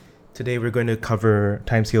Today we're going to cover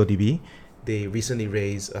TimeScale DB. They recently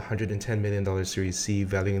raised a $110 million Series C,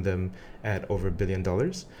 valuing them at over $1 billion.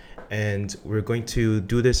 And we're going to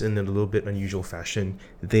do this in a little bit unusual fashion.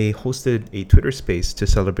 They hosted a Twitter space to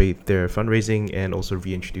celebrate their fundraising and also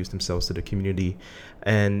reintroduce themselves to the community.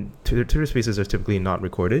 And Twitter spaces are typically not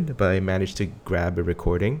recorded, but I managed to grab a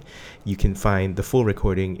recording. You can find the full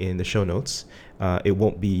recording in the show notes. It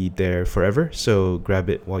won't be there forever, so grab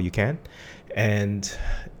it while you can. And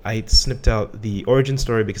I snipped out the origin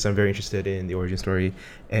story because I'm very interested in the origin story.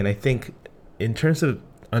 And I think in terms of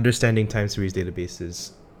understanding time series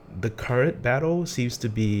databases, the current battle seems to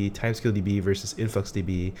be TimeScale DB versus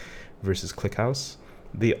InfluxDB versus ClickHouse.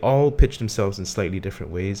 They all pitch themselves in slightly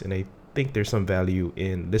different ways, and I think there's some value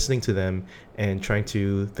in listening to them and trying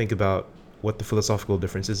to think about what the philosophical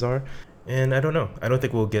differences are. And I don't know. I don't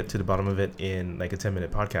think we'll get to the bottom of it in like a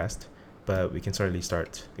 10-minute podcast, but we can certainly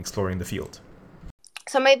start exploring the field.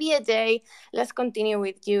 So maybe Ajay, let's continue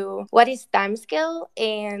with you. What is TimeScale,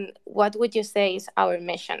 and what would you say is our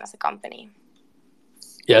mission as a company?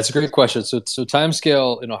 Yeah, it's a great question. So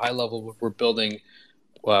TimeScale, high level, we're building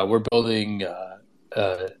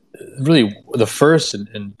really the first and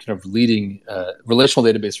kind of leading relational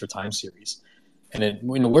database for time series. And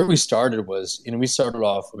where we started was, we started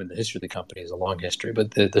off. The history of the company is a long history,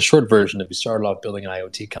 but the short version is we started off building an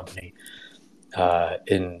IoT company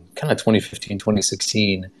in kind of 2015,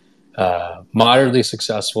 2016. Moderately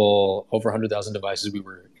successful, over 100,000 devices we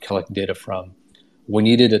were collecting data from. We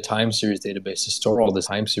needed a time series database to store all this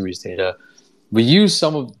time series data. We used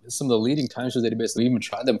some of the leading time series databases. We even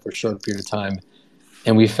tried them for a short period of time,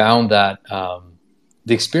 and we found that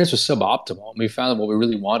the experience was suboptimal. And we found that what we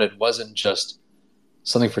really wanted wasn't just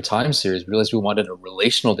something for time series. We realized we wanted a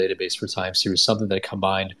relational database for time series, something that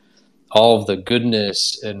combined all of the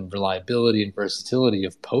goodness and reliability and versatility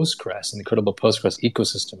of Postgres and the incredible Postgres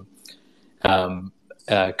ecosystem,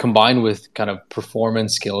 combined with kind of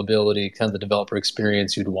performance, scalability, kind of the developer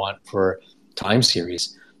experience you'd want for time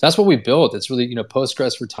series. That's what we built. It's really,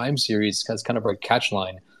 Postgres for time series has kind of our catch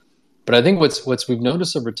line. But I think what's we've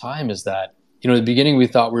noticed over time is that, in the beginning we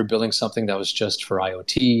thought we were building something that was just for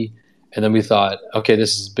IoT. And then we thought, okay,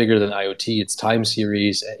 this is bigger than IoT. It's time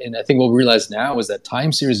series. And I think what we realize now is that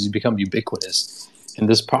time series has become ubiquitous. And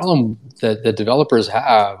this problem that developers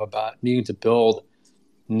have about needing to build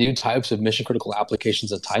new types of mission critical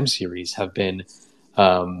applications of time series have been,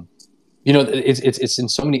 it's in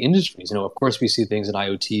so many industries. Of course, we see things in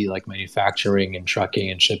IoT like manufacturing and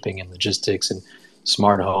trucking and shipping and logistics and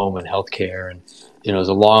smart home and healthcare. And, there's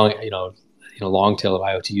a long tail of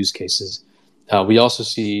IoT use cases. We also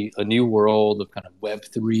see a new world of kind of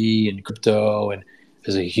Web3 and crypto, and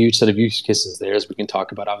there's a huge set of use cases there, as we can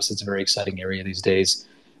talk about. Obviously, it's a very exciting area these days.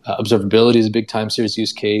 Observability is a big time series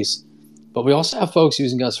use case, but we also have folks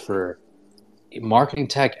using us for marketing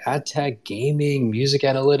tech, ad tech, gaming, music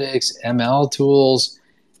analytics, ML tools,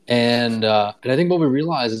 and I think what we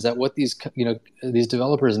realize is that what these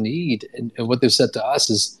developers need and what they've said to us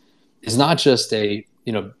is not just a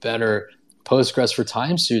better Postgres for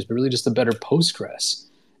time series, but really just a better Postgres.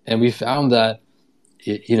 And we found that,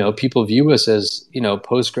 people view us as,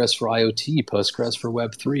 Postgres for IoT, Postgres for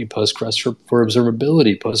Web3, Postgres for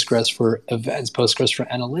observability, Postgres for events, Postgres for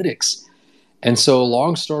analytics. And so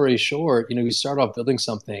long story short, we started off building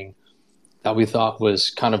something that we thought was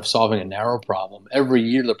kind of solving a narrow problem. Every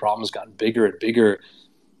year, the problem has gotten bigger and bigger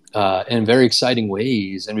in very exciting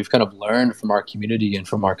ways. And we've kind of learned from our community and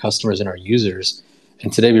from our customers and our users.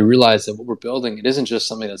 And today we realize that what we're building, it isn't just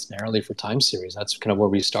something that's narrowly for time series. That's kind of where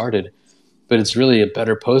we started. But it's really a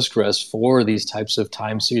better Postgres for these types of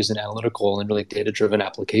time series and analytical and really data-driven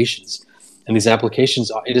applications. And these applications,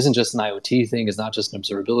 it isn't just an IoT thing. It's not just an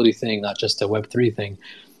observability thing, not just a Web3 thing.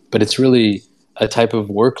 But it's really a type of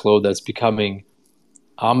workload that's becoming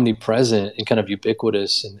omnipresent and kind of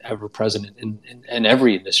ubiquitous and ever-present in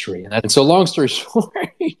every industry. And so long story short,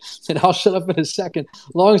 and I'll shut up in a second,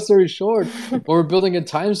 long story short, what we're building at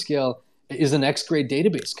TimeScale is the next great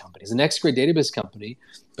database company. It's the next great database company,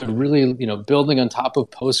 but really, building on top of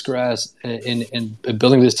Postgres and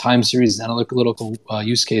building this time series and analytical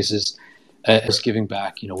use cases is giving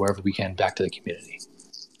back, wherever we can, back to the community.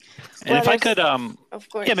 And if I could, of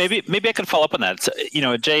course, yeah, maybe I could follow up on that. So,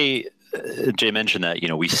 Jay mentioned that,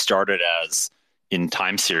 we started as in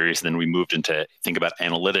time series, then we moved into think about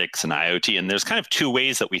analytics and IoT. And there's kind of two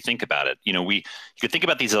ways that we think about it. You could think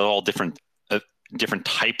about these as all different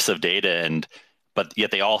types of data, but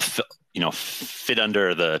yet they all fit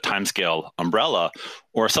under the TimeScale umbrella.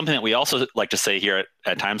 Or something that we also like to say here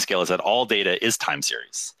at TimeScale is that all data is time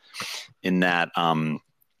series, in that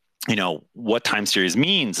what time series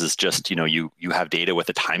means is just, you have data with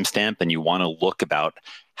a timestamp and you want to look about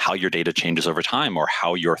how your data changes over time or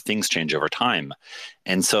how your things change over time.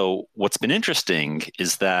 And so what's been interesting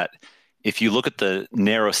is that if you look at the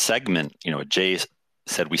narrow segment, Jay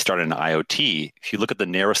said we started in IoT. If you look at the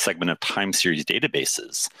narrow segment of time series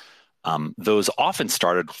databases, those often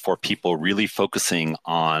started for people really focusing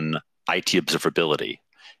on IT observability.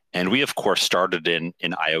 And we, of course, started in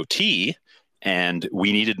IoT, and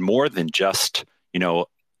we needed more than just,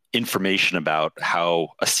 information about how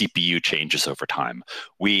a CPU changes over time.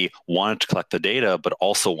 We wanted to collect the data, but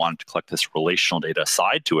also wanted to collect this relational data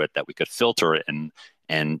side to it that we could filter it and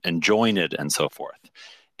join it and so forth.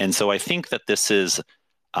 And so I think that this is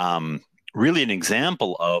really an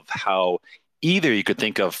example of how either you could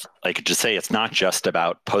think of, like, just say it's not just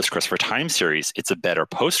about Postgres for time series, it's a better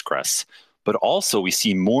Postgres, but also we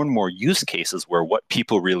see more and more use cases where what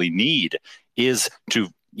people really need is to,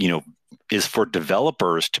 is for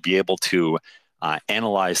developers to be able to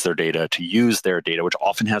analyze their data, to use their data, which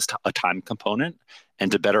often has a time component,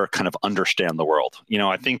 and to better kind of understand the world.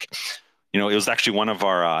 I think, it was actually one of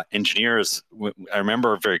our engineers, I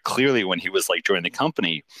remember very clearly when he was joining the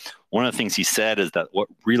company, one of the things he said is that what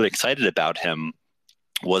really excited about him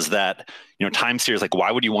was that, time series,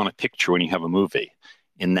 why would you want a picture when you have a movie?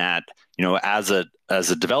 In that, as a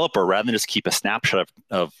developer, rather than just keep a snapshot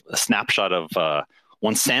of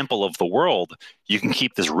one sample of the world, you can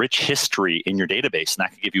keep this rich history in your database, and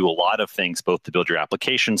that can give you a lot of things, both to build your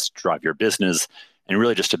applications, to drive your business, and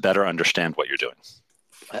really just to better understand what you're doing.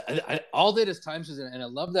 All data is time series, and I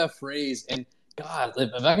love that phrase. And God,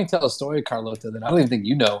 if I can tell a story, Carlota, that I don't even think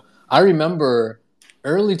you know. I remember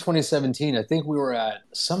early 2017, I think we were at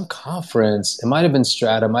some conference. It might have been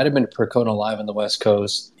Strata, might have been Percona Live on the West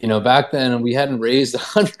Coast. Back then we hadn't raised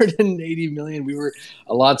 180 million. We were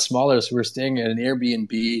a lot smaller, so we were staying at an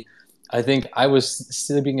Airbnb. I think I was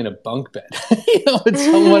sleeping in a bunk bed, with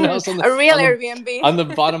someone else on the Airbnb on the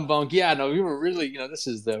bottom bunk. Yeah, no, we were really, this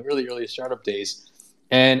is the really early startup days.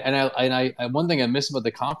 And I one thing I miss about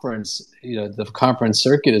the conference, the conference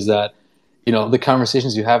circuit is that, the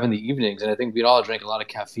conversations you have in the evenings. And I think we'd all drank a lot of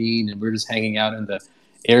caffeine and we were just hanging out in the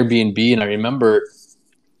Airbnb. And I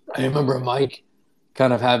remember Mike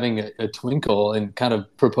kind of having a twinkle and kind of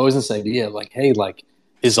proposing this idea, hey,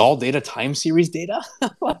 is all data time series data?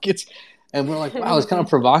 And we're like, wow, it's kind of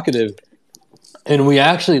provocative. And we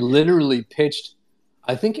actually literally pitched,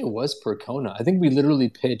 I think it was Percona. I think we literally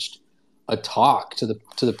pitched a talk to the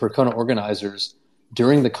Percona organizers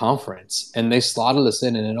during the conference, and they slotted us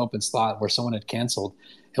in an open slot where someone had canceled,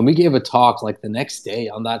 and we gave a talk the next day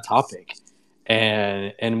on that topic.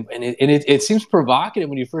 And it seems provocative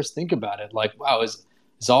when you first think about it, wow, is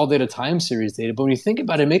all data time series data? But when you think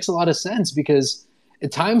about it, it makes a lot of sense, because a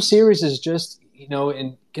time series is just,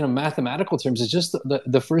 in mathematical terms, it's just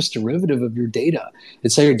the first derivative of your data.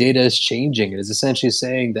 It's how your data is changing. It is essentially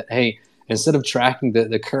saying that, hey, instead of tracking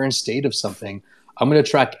the current state of something, I'm going to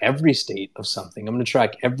track every state of something. I'm going to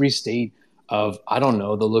track every state of, I don't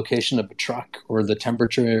know, the location of a truck, or the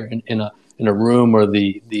temperature in a room, or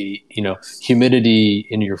the humidity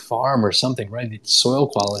in your farm or something, right? The soil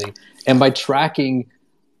quality. And by tracking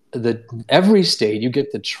every state, you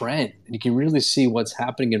get the trend. You can really see what's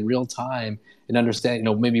happening in real time and understand,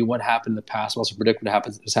 maybe what happened in the past, also predict what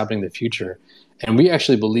is happening in the future. And we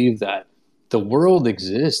actually believe that the world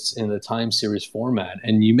exists in the time series format,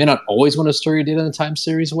 and you may not always want to store your data in the time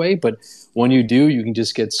series way, but when you do, you can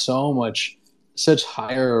just get such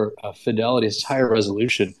higher fidelity, such higher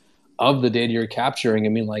resolution of the data you're capturing. I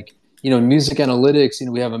mean, music analytics,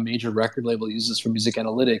 we have a major record label uses for music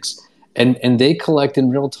analytics, and they collect in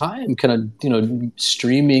real time kind of,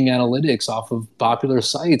 streaming analytics off of popular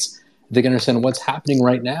sites. They can understand what's happening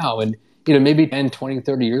right now. And maybe 10, 20,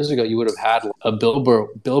 30 years ago, you would have had a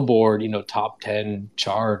Billboard, top 10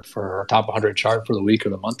 chart or top 100 chart for the week or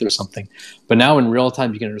the month or something. But now in real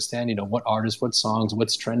time, you can understand, what artists, what songs,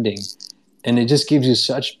 what's trending. And it just gives you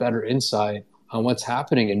such better insight on what's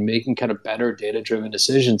happening and making kind of better data-driven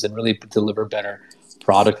decisions and really deliver better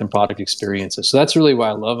product and product experiences. So that's really what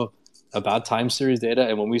I love about time series data.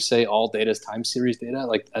 And when we say all data is time series data,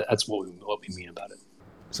 that's what we mean about it.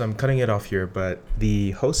 So I'm cutting it off here, but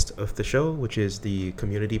the host of the show, which is the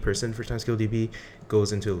community person for TimeScale DB,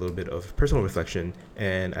 goes into a little bit of personal reflection,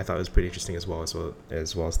 and I thought it was pretty interesting as well as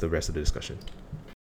the rest of the discussion.